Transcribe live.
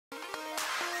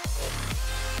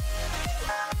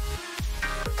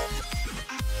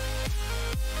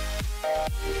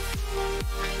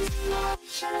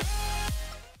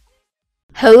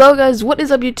Hello guys, what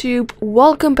is up YouTube?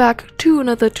 Welcome back to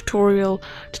another tutorial.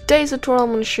 Today's tutorial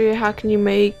I'm going to show you how can you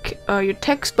make your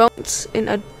text bounce in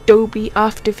Adobe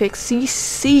After Effects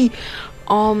CC.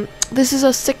 This is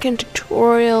a second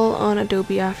tutorial on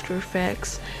Adobe After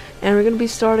Effects, and we're going to be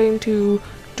starting to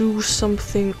do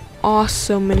something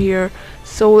awesome in here.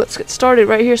 So let's get started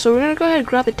right here. So we're going to go ahead and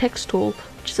grab the text tool,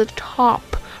 which is at the top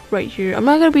right here. I'm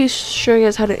not going to be showing you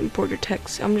guys how to import your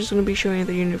text. I'm just going to be showing you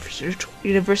the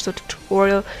universal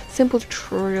tutorial, simple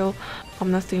tutorial.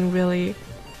 Nothing really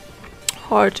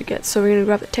hard to get. So we're going to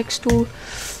grab the text tool,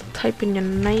 type in your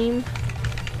name.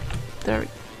 There we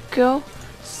go.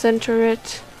 Center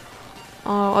it.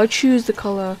 I'll choose the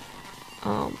color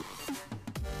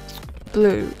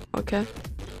blue. Okay.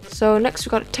 So next we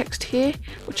got a text here.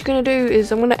 What you're gonna do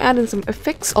is I'm gonna add in some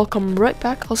effects. I'll come right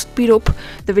back. I'll speed up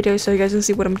the video so you guys can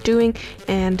see what I'm doing,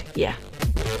 and yeah.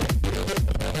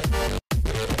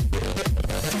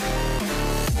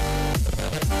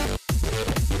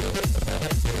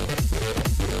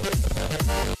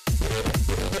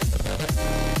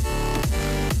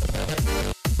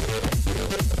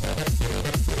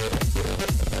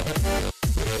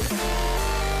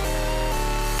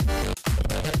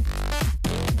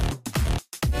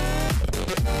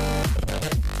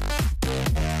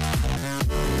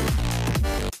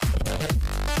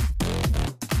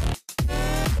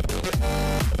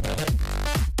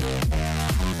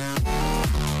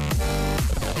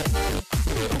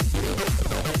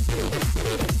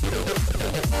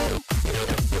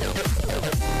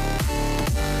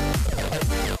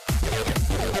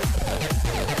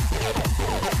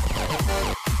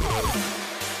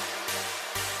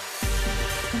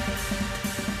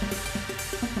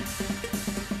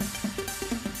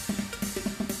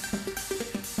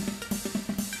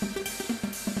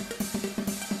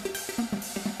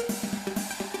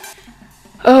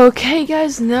 Okay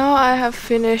guys, now I have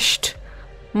finished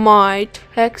my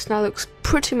text. Now it looks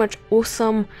pretty much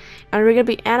awesome, and we're gonna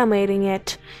be animating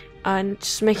it and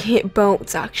just making it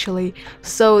bounce actually.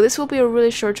 So this will be a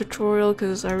really short tutorial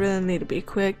because I really need to be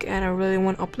quick and I really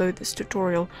want to upload this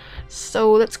tutorial.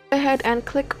 So let's go ahead and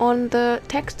click on the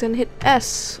text and hit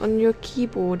S on your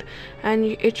keyboard, and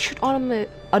it should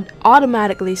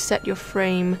automatically set your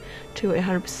frame to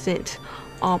 100%.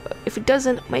 If it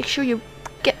doesn't, make sure you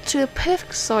get to the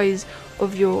perfect size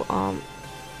of your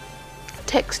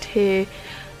text here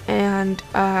and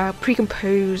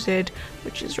pre-compose it,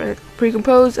 which is right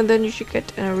pre-compose, and then you should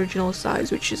get an original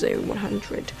size, which is a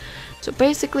 100. So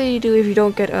basically if you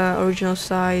don't get an original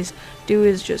size, do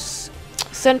is just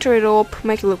center it up,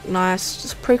 make it look nice,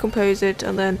 just pre-compose it,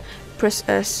 and then press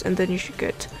S, and then you should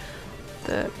get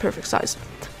the perfect size.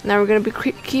 Now we're going to be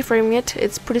keyframing it.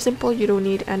 It's pretty simple. You don't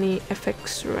need any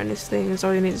effects or anything.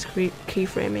 All you need is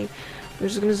keyframing. We're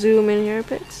just going to zoom in here a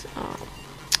bit.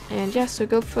 And yeah, so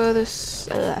go further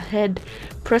ahead,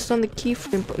 press on the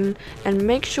keyframe button, and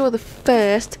make sure the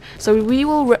first, so we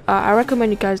will, I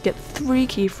recommend you guys get 3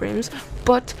 keyframes,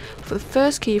 but for the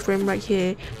first keyframe right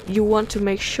here, you want to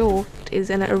make sure it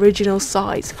is an original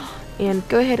size. And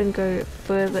go ahead and go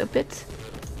further a bit,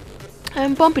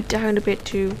 and bump it down a bit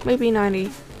to maybe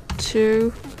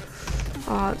 92.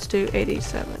 Let's do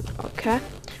 87. Okay,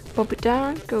 bump it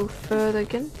down, go further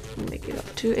again, make it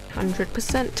up to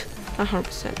 100%.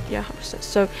 100%, yeah, 100%.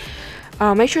 So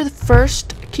make sure the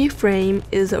first keyframe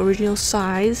is the original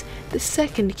size, the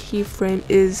second keyframe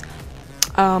is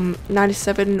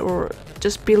 97 or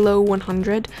just below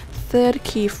 100, third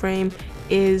keyframe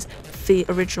is the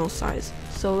original size.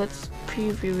 So let's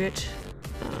preview it.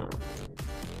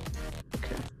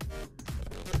 Okay,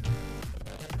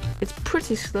 it's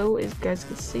pretty slow, as you guys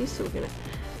can see, so we're gonna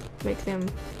make them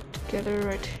together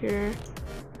right here.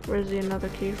 Where's the another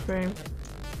keyframe?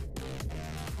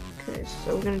 Okay,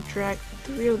 so we're gonna drag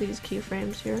 3 of these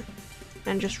keyframes here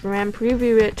and just RAM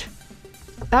preview it.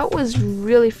 That was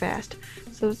really fast.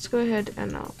 So let's go ahead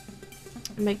and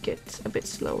make it a bit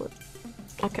slower.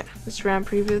 Okay, let's RAM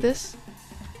preview this.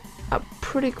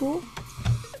 Pretty cool.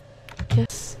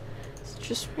 Yes, let's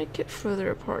just make it further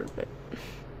apart a bit.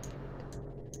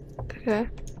 Okay,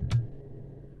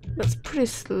 that's pretty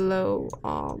slow.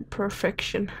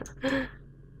 Perfection.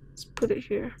 Let's put it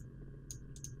here.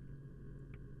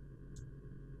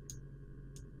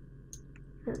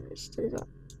 Let's do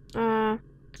that.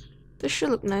 This should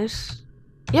look nice.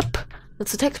 Yep,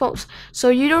 that's the text box. So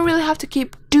you don't really have to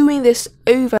keep doing this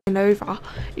over and over.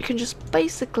 You can just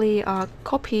basically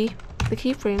copy the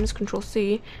keyframes, Control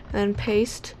C, and then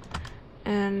paste.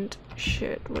 And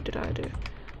shit, what did I do?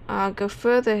 Go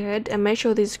further ahead and make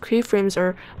sure these keyframes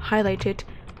are highlighted.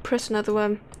 Press another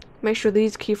one, make sure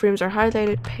these keyframes are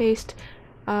highlighted, paste.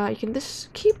 You can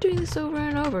just keep doing this over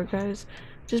and over, guys,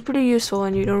 which is pretty useful,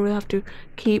 and you don't really have to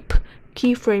keep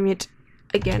keyframe it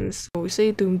again. So we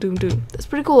say doom doom doom. That's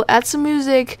pretty cool. Add some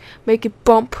music, make it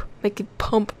bump, make it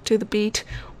pump to the beat,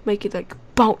 make it like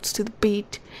bounce to the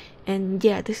beat. And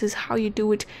yeah, this is how you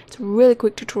do it. It's a really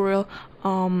quick tutorial.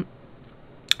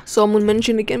 So I'm gonna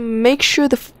mention again, make sure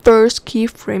the first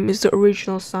keyframe is the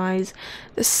original size,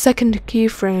 the second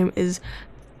keyframe is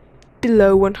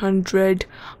below 100,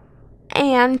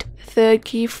 and third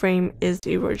keyframe is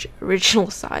the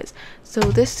original size. So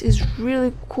this is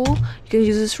really cool. You can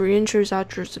use this for intros,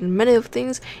 outros, and many of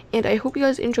things. And I hope you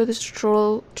guys enjoyed this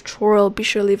tutorial. Be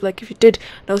sure to leave a like if you did,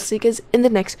 and I'll see you guys in the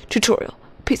next tutorial.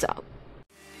 Peace out.